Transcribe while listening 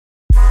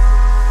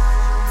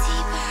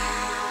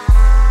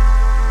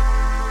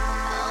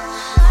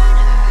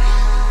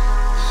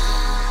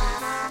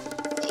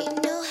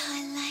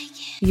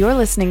You're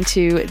listening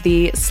to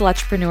the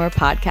Slutrepreneur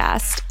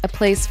Podcast, a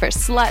place for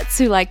sluts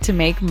who like to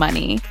make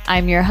money.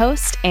 I'm your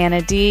host,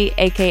 Anna D,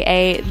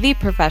 aka The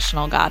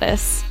Professional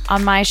Goddess.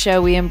 On my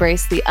show, we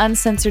embrace the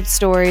uncensored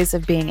stories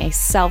of being a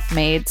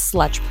self-made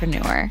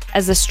slutrepreneur.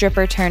 As a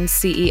stripper turned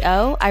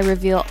CEO, I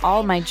reveal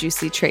all my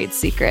juicy trade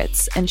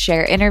secrets and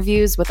share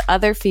interviews with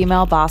other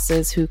female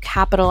bosses who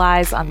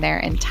capitalize on their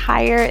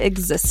entire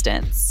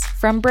existence.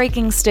 From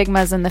breaking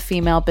stigmas in the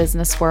female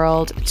business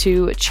world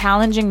to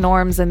challenging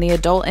norms in the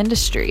adult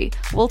industry,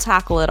 we'll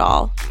tackle it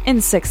all. In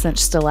 6-inch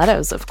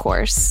stilettos, of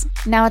course.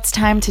 Now it's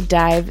time to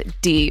dive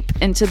deep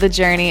into the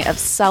journey of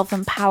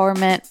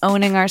self-empowerment,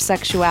 owning our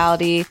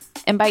sexuality,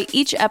 and by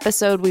each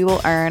episode, we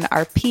will earn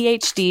our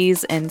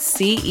PhDs in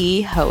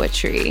CE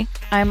Poetry.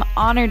 I'm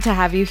honored to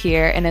have you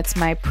here, and it's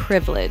my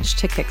privilege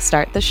to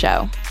kickstart the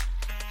show.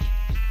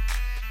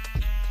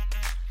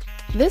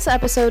 This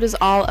episode is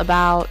all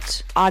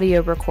about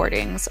audio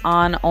recordings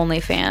on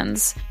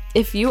Onlyfans.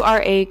 If you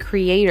are a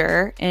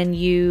creator and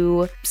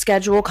you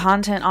schedule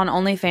content on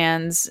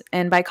OnlyFans,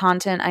 and by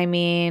content, I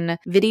mean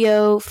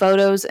video,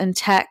 photos, and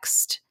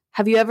text,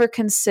 have you ever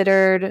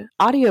considered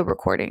audio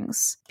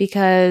recordings?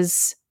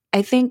 Because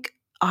I think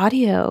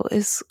audio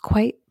is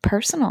quite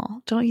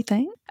personal, don't you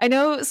think? I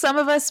know some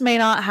of us may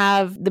not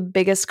have the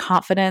biggest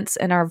confidence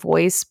in our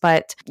voice,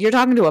 but you're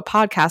talking to a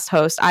podcast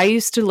host. I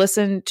used to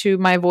listen to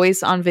my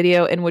voice on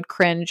video and would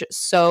cringe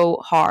so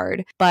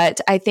hard, but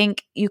I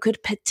think you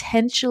could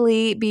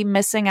potentially be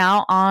missing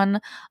out on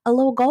a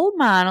little gold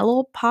mine, a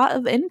little pot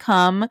of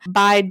income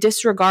by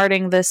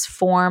disregarding this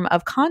form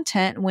of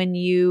content when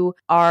you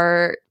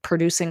are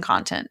producing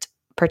content,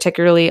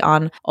 particularly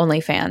on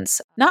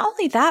OnlyFans. Not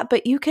only that,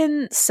 but you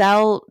can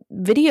sell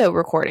video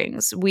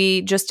recordings.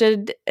 We just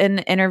did an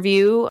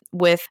interview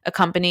with a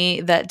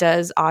company that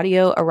does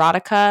audio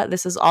erotica.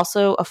 This is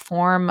also a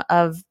form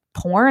of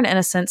porn in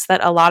a sense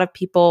that a lot of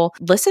people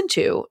listen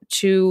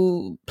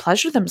to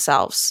pleasure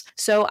themselves.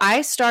 So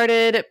I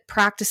started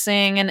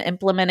practicing and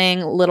implementing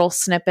little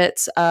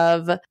snippets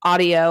of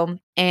audio,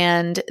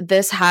 and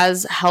this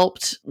has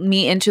helped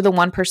me into the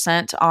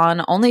 1% on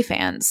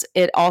OnlyFans.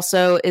 It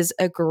also is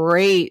a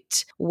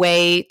great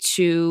way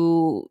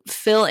to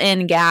fill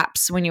in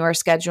gaps when you are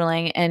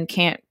scheduling and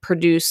can't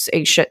produce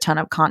a shit ton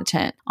of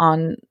content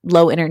on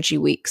low energy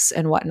weeks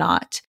and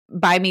whatnot.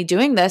 By me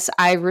doing this,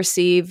 I've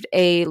received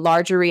a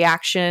larger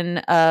reaction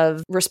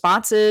of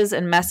responses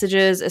and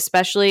messages,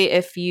 especially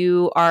if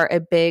you are a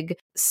big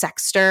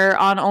sexter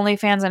on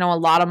OnlyFans. I know a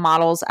lot of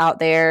models out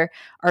there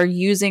are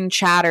using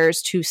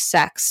chatters to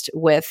sext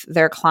with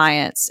their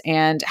clients,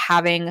 and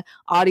having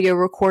audio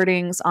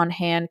recordings on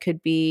hand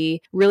could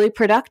be really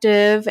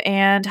productive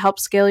and help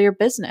scale your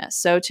business.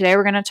 So today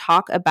we're going to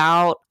talk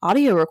about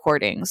audio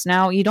recordings.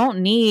 Now, you don't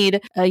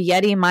need a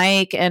Yeti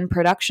mic and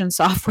production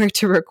software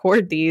to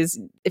record these.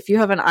 If you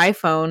have an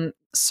iPhone,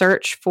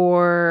 search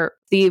for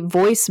the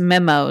Voice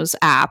Memos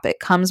app. It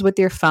comes with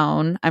your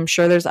phone. I'm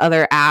sure there's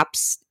other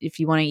apps if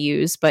you want to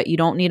use, but you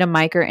don't need a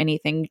mic or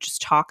anything. You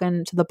just talk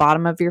into the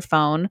bottom of your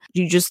phone.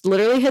 You just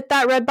literally hit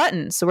that red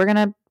button. So we're going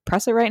to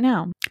press it right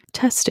now.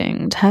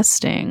 Testing.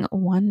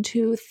 1,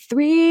 2,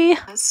 3.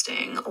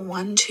 Testing.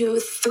 1, 2,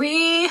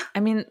 3. I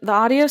mean, the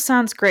audio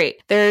sounds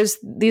great. There's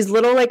these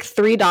little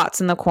 3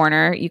 dots in the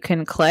corner you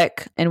can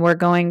click, and we're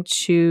going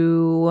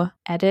to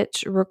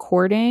edit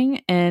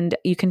recording, and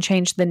you can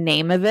change the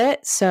name of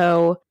it.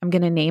 So I'm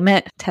going to name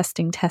it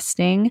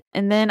testing.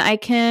 And then I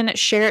can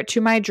share it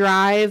to my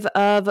drive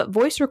of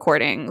voice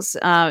recordings.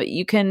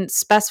 You can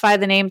specify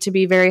the name to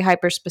be very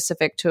hyper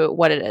specific to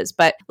what it is.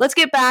 But let's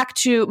get back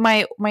to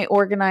my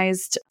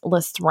organized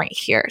list right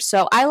here.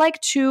 So I like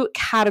to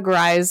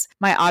categorize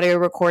my audio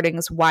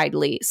recordings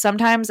widely.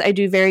 Sometimes I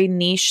do very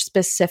niche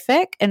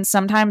specific, and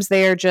sometimes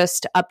they are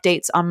just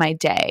updates on my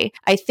day.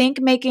 I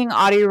think making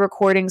audio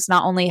recordings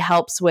not only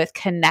helps with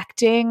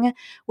connecting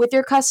with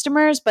your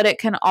customers, but it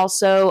can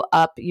also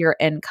up your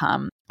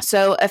income.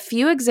 So a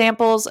few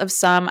examples of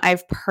some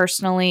I've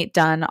personally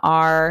done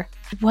are,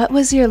 what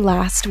was your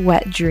last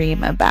wet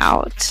dream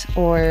about?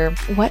 Or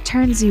what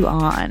turns you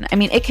on? I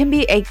mean, it can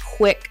be a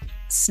quick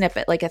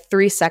snippet, like a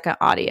 3-second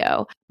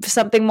audio.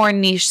 Something more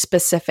niche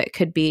specific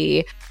could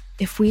be,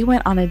 if we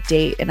went on a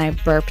date and I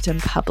burped in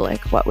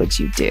public, what would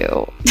you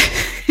do?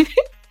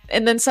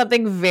 And then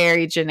something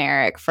very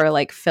generic for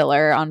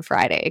filler on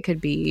Friday. It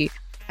could be,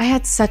 I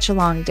had such a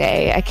long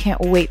day. I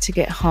can't wait to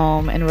get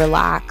home and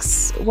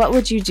relax. What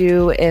would you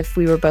do if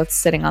we were both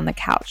sitting on the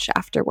couch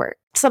after work?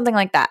 Something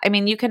like that. I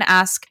mean, you can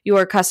ask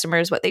your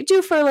customers what they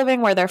do for a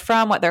living, where they're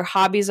from, what their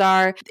hobbies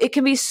are. It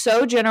can be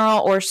so general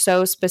or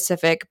so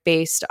specific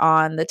based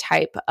on the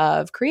type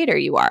of creator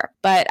you are.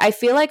 But I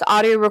feel like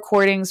audio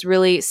recordings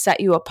really set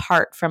you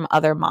apart from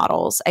other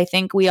models. I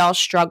think we all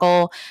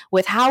struggle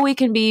with how we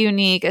can be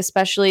unique,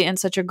 especially in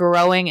such a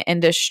growing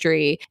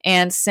industry.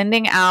 And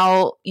sending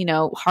out,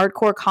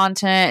 hardcore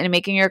content and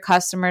making your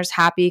customers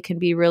happy can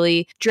be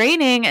really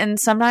draining. And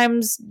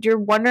sometimes you're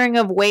wondering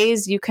of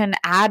ways you can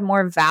add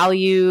more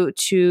value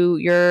to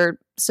your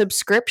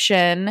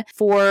subscription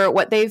for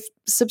what they've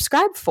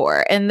subscribed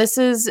for. And this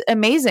is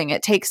amazing.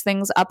 It takes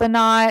things up a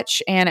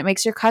notch and it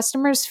makes your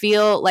customers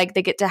feel like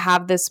they get to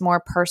have this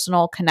more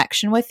personal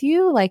connection with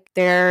you, like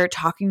they're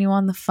talking to you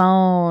on the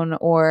phone,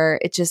 or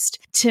it just,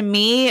 to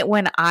me,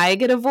 when I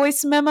get a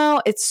voice memo,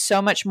 it's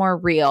so much more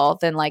real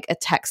than like a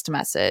text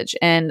message.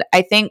 And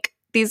I think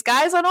these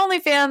guys on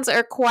OnlyFans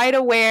are quite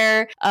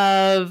aware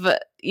of,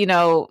 you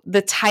know,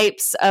 the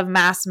types of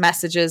mass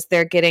messages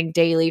they're getting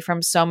daily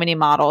from so many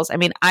models. I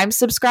mean, I'm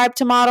subscribed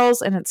to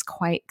models, and it's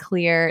quite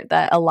clear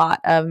that a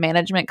lot of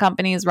management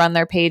companies run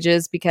their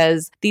pages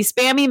because these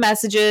spammy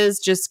messages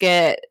just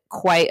get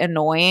quite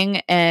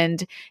annoying.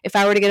 And if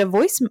I were to get a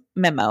voice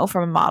memo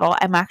from a model,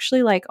 I'm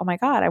actually like, oh my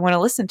God, I want to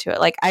listen to it.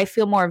 Like, I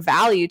feel more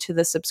value to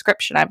the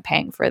subscription I'm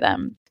paying for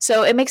them.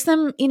 So it makes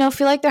them, you know,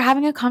 feel like they're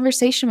having a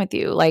conversation with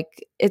you.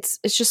 Like it's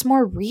just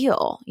more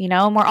real, you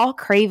know, and we're all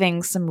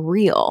craving some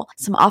real,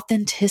 some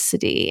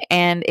authenticity,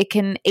 and it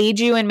can aid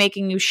you in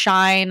making you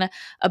shine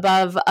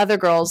above other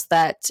girls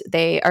that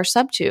they are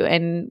sub to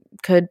and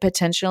could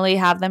potentially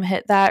have them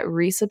hit that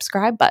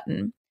resubscribe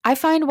button. I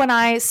find when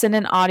I send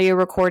an audio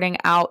recording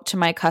out to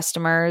my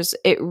customers,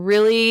 it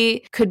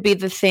really could be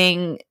the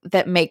thing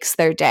that makes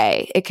their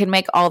day. It can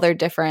make all their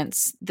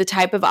difference. The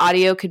type of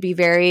audio could be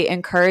very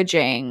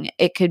encouraging.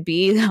 It could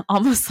be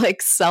almost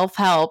like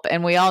self-help.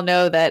 And we all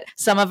know that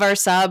some of our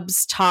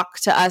subs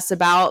talk to us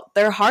about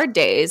their hard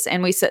days,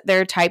 and we sit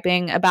there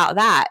typing about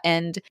that.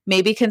 And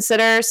maybe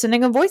consider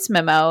sending a voice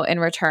memo in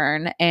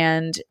return,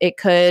 and it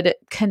could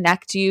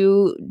connect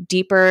you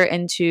deeper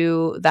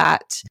into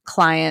that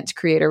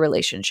client-creator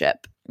relationship.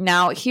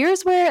 Now,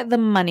 here's where the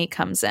money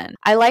comes in.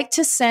 I like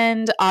to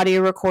send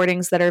audio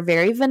recordings that are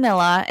very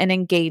vanilla and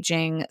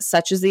engaging,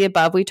 such as the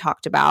above we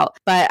talked about,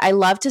 but I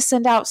love to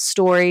send out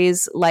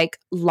stories like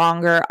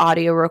longer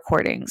audio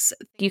recordings.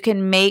 You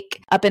can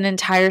make up an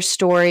entire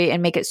story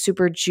and make it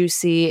super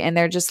juicy, and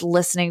they're just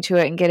listening to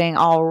it and getting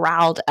all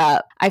riled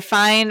up. I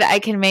find I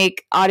can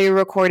make audio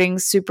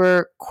recordings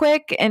super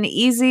quick and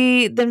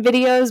easy than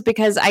videos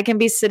because I can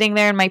be sitting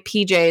there in my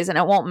PJs and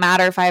it won't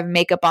matter if I have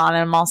makeup on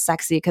and I'm all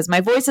sexy because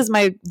my voice is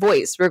my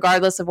voice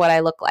regardless of what I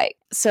look like.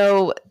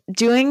 So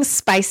doing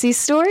spicy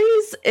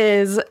stories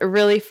is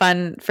really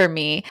fun for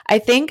me. I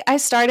think I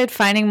started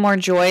finding more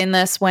joy in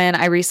this when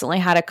I recently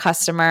had a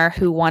customer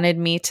who wanted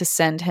me to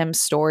send him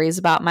stories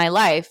about my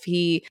life.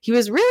 He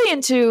was really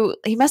into,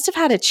 he must have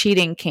had a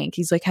cheating kink.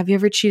 He's like, have you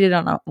ever cheated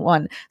on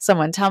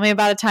someone? Tell me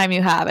about a time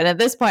you have. And at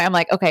this point, I'm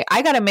like, okay,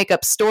 I got to make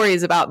up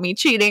stories about me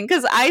cheating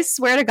because I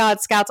swear to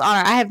God, Scout's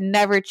honor, I have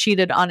never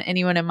cheated on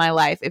anyone in my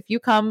life. If you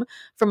come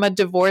from a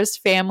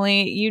divorced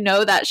family, you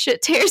know that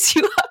shit tears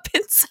you up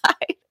inside.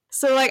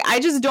 So like, I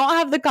just don't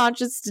have the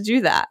conscience to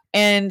do that.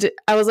 And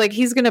I was like,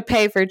 he's going to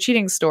pay for a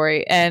cheating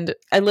story. And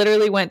I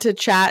literally went to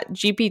Chat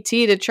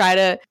GPT to try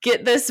to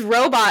get this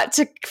robot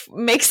to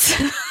make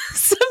some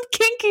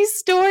kinky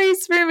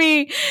stories for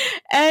me.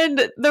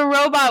 And the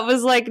robot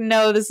was like,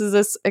 no, this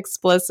is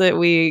explicit.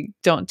 We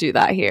don't do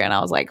that here. And I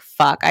was like,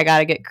 fuck, I got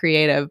to get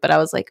creative. But I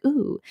was like,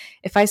 ooh,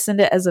 if I send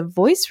it as a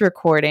voice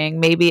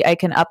recording, maybe I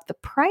can up the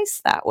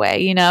price that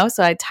way, you know?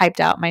 So I typed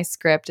out my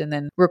script and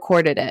then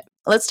recorded it.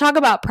 Let's talk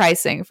about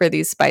pricing for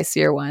these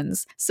spicier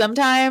ones.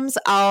 Sometimes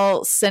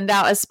I'll send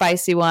out a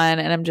spicy one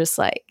and I'm just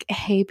like,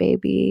 hey,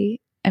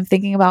 baby, I'm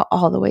thinking about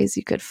all the ways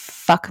you could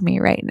fuck me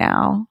right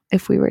now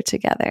if we were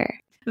together.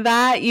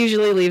 That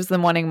usually leaves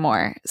them wanting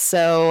more.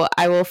 So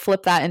I will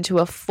flip that into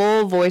a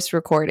full voice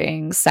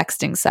recording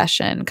sexting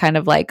session, kind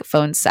of like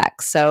phone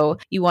sex. So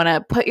you want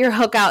to put your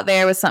hook out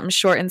there with something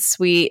short and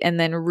sweet and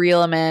then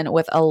reel them in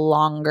with a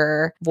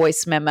longer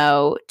voice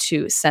memo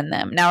to send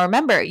them. Now,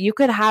 remember, you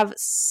could have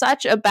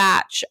such a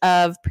batch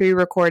of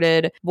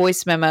pre-recorded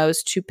voice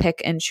memos to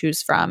pick and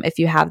choose from if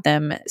you have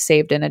them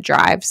saved in a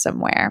drive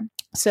somewhere.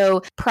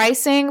 So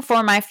pricing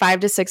for my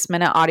 5 to 6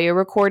 minute audio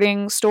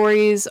recording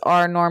stories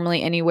are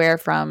normally anywhere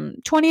from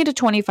 $20 to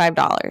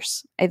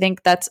 $25. I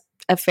think that's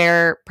a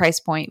fair price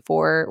point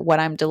for what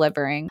I'm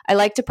delivering. I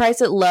like to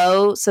price it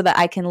low so that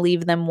I can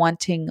leave them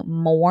wanting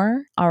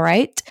more. All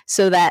right.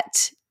 So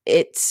that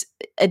it's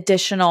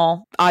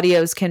additional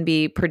audios can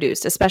be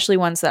produced, especially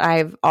ones that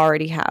I've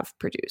already have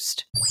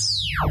produced.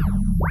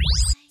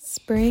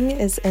 Spring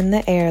is in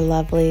the air,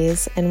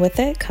 lovelies, and with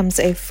it comes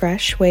a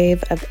fresh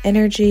wave of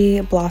energy,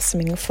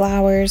 blossoming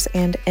flowers,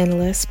 and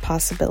endless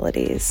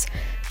possibilities.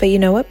 But you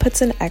know what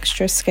puts an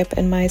extra skip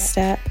in my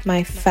step?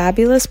 My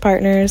fabulous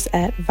partners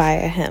at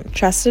Via Hemp.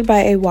 Trusted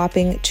by a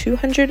whopping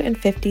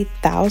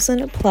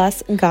 250,000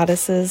 plus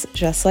goddesses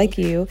just like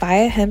you,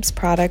 Via Hemp's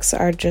products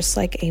are just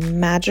like a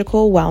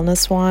magical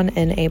wellness wand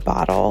in a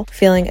bottle.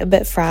 Feeling a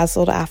bit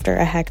frazzled after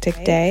a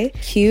hectic day?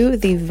 Cue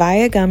the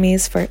Via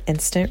gummies for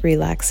instant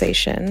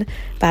relaxation.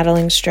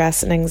 Battling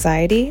stress and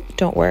anxiety?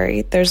 Don't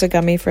worry, there's a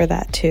gummy for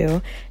that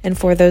too. And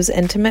for those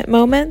intimate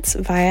moments,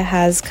 Via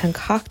has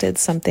concocted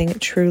something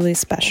truly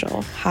special.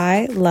 special.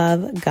 High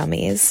Love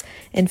Gummies.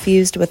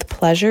 Infused with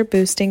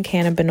pleasure-boosting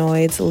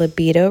cannabinoids,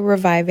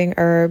 libido-reviving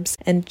herbs,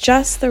 and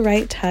just the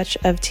right touch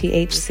of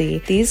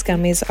THC, these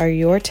gummies are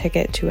your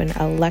ticket to an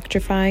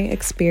electrifying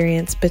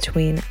experience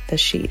between the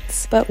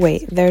sheets. But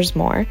wait, there's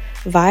more.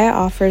 Via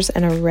offers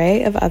an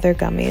array of other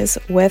gummies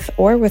with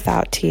or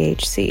without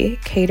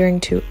THC, catering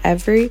to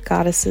every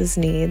goddess's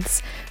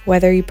needs.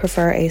 Whether you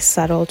prefer a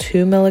subtle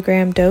 2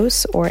 milligram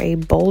dose or a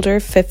bolder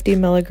 50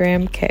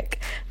 milligram kick,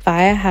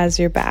 Via has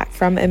your back.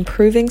 From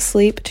improving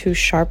sleep to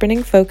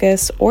sharpening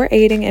focus or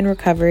aiding in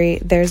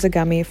recovery, there's a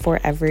gummy for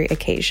every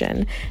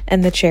occasion.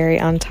 And the cherry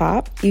on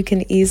top, you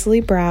can easily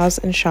browse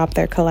and shop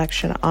their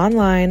collection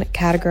online,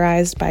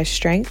 categorized by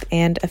strength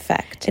and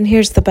effect. And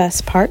here's the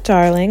best part,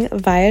 darling.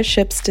 Via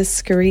ships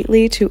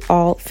discreetly to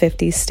all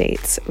 50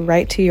 states,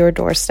 right to your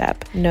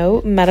doorstep.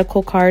 No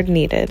medical card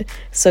needed.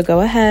 So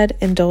go ahead,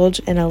 indulge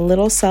in a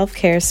little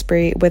self-care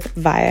spree with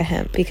Via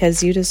Hemp,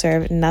 because you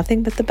deserve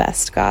nothing but the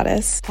best,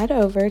 goddess. Head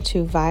over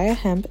to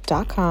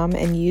viahemp.com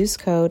and use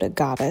code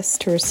GODDESS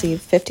to receive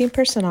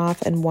 15%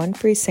 off and one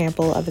free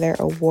sample of their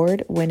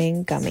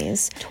award-winning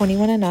gummies.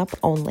 21 and up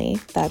only.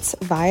 That's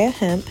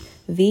viahemp,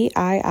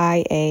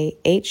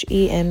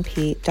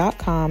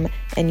 VIIAHEMP.com,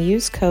 and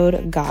use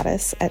code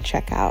GODDESS at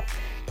checkout.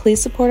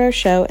 Please support our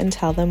show and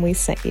tell them we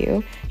sent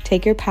you.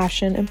 Take your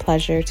passion and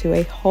pleasure to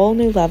a whole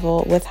new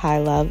level with High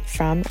Love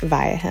from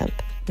Via Hemp.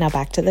 Now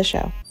back to the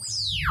show.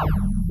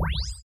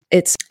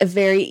 It's a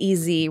very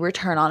easy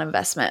return on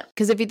investment.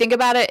 Because if you think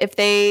about it, if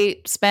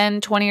they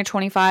spend 20 or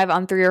 25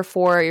 on 3 or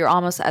 4, you're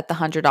almost at the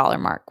 $100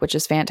 mark, which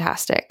is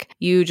fantastic.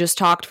 You just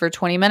talked for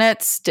 20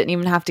 minutes, didn't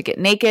even have to get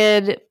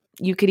naked.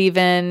 You could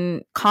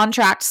even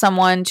contract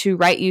someone to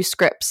write you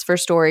scripts for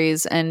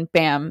stories and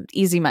bam,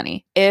 easy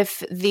money.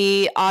 If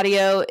the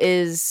audio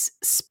is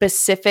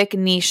specific,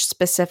 niche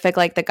specific,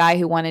 like the guy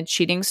who wanted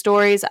cheating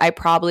stories, I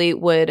probably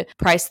would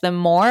price them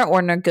more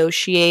or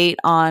negotiate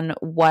on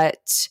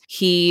what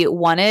he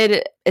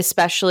wanted,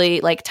 especially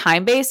like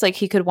time-based. Like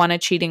he could want a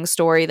cheating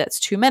story that's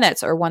 2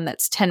 minutes or one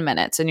that's 10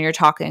 minutes. And you're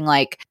talking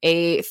like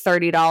a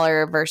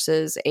 $30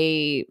 versus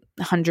a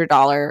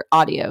 $100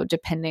 audio,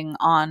 depending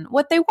on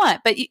what they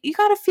want. But you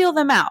got to feel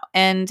them out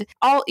and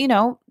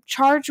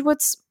charge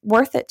what's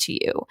worth it to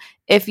you.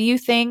 If you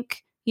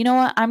think, you know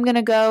what, I'm going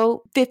to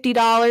go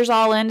 $50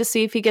 all in to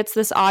see if he gets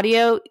this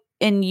audio,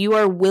 and you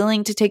are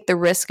willing to take the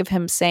risk of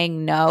him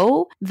saying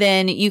no,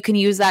 then you can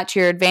use that to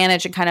your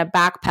advantage and kind of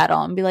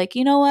backpedal and be like,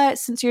 you know what,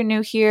 since you're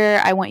new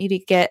here, I want you to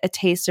get a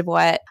taste of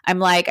what I'm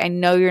like. I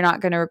know you're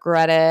not going to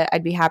regret it.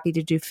 I'd be happy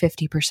to do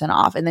 50%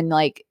 off. And then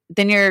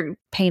you're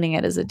painting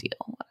it as a deal.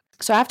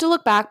 So I have to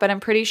look back, but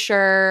I'm pretty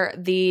sure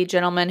the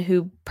gentleman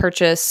who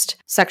purchased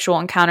Sexual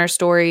Encounter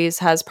Stories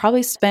has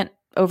probably spent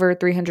over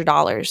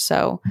 $300.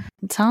 So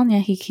I'm telling you,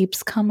 he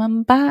keeps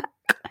coming back.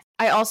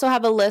 I also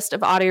have a list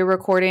of audio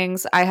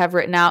recordings I have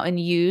written out and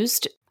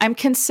used. I'm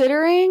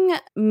considering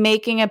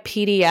making a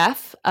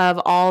PDF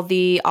of all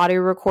the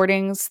audio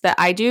recordings that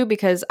I do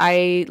because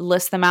I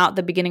list them out at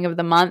the beginning of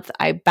the month.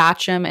 I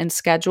batch them and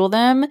schedule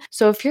them.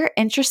 So if you're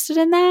interested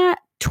in that,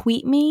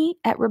 tweet me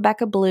at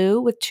Rebecca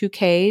Blue with 2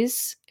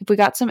 Ks. If we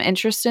got some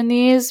interest in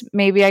these,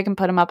 maybe I can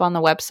put them up on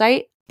the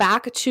website.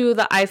 Back to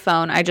the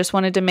iPhone, I just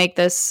wanted to make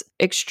this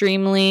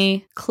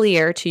extremely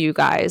clear to you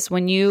guys.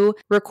 When you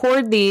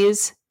record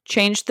these,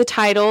 change the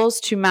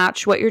titles to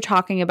match what you're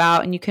talking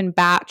about, and you can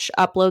batch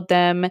upload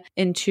them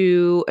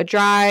into a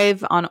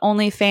drive on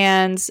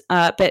OnlyFans,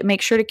 but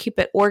make sure to keep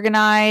it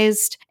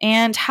organized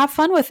and have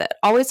fun with it.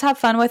 Always have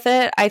fun with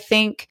it. I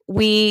think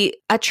we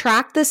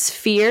attract this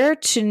fear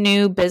to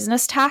new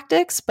business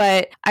tactics,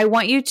 but I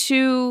want you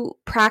to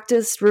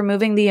practice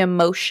removing the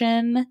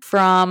emotion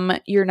from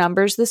your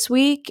numbers this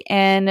week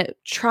and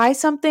try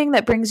something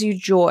that brings you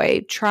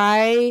joy.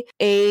 Try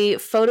a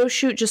photo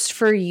shoot just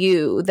for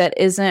you that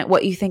isn't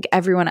what you think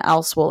everyone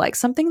else will like,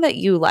 something that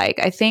you like.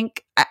 I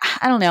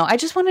don't know. I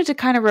just wanted to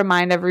kind of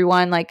remind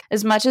everyone, like,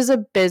 as much as a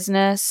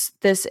business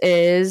this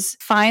is,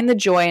 find the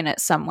joy in it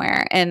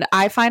somewhere. And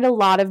I find a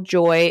lot of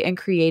joy in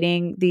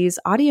creating these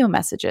audio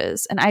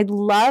messages. And I'd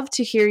love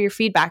to hear your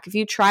feedback. If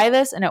you try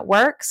this and it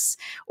works,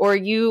 or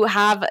you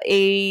have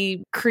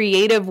a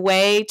creative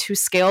way to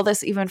scale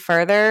this even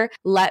further,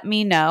 let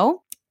me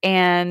know.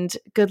 And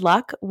good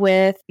luck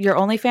with your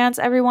OnlyFans,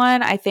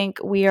 everyone. I think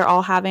we are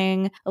all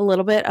having a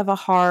little bit of a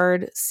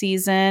hard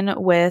season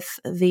with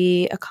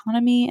the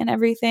economy and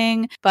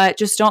everything, but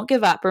just don't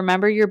give up.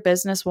 Remember, your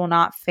business will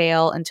not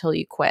fail until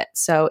you quit.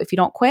 So if you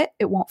don't quit,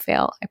 it won't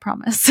fail. I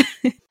promise.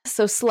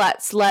 So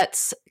sluts,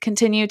 let's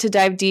continue to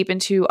dive deep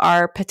into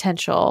our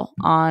potential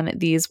on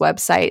these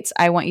websites.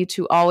 I want you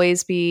to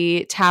always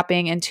be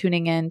tapping and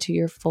tuning in to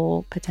your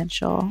full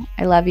potential.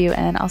 I love you,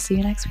 and I'll see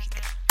you next week.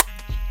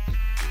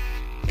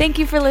 Thank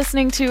you for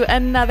listening to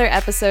another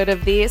episode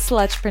of the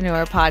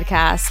Slutrepreneur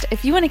podcast.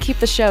 If you want to keep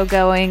the show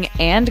going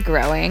and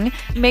growing,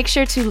 make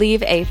sure to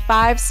leave a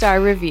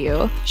 5-star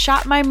review.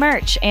 Shop my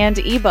merch and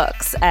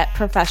ebooks at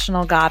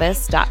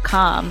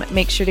professionalgoddess.com.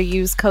 Make sure to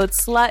use code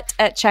SLUT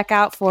at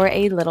checkout for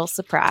a little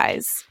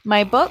surprise.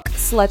 My book,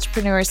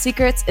 Slutrepreneur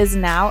Secrets, is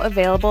now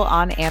available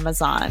on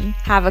Amazon.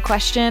 Have a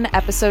question,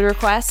 episode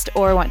request,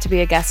 or want to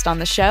be a guest on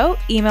the show?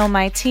 Email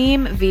my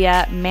team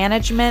via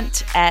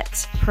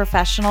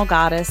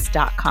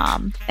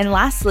management@professionalgoddess.com. And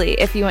lastly,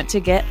 if you want to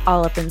get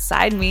all up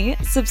inside me,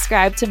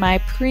 subscribe to my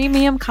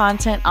premium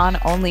content on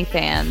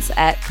Onlyfans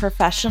at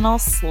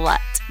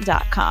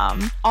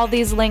professionalslut.com. All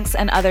these links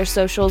and other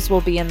socials will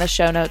be in the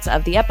show notes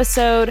of the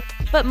episode.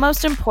 But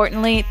most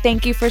importantly,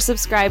 thank you for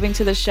subscribing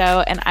to the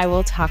show, and I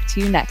will talk to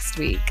you next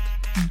week.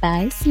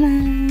 Bye,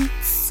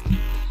 sluts.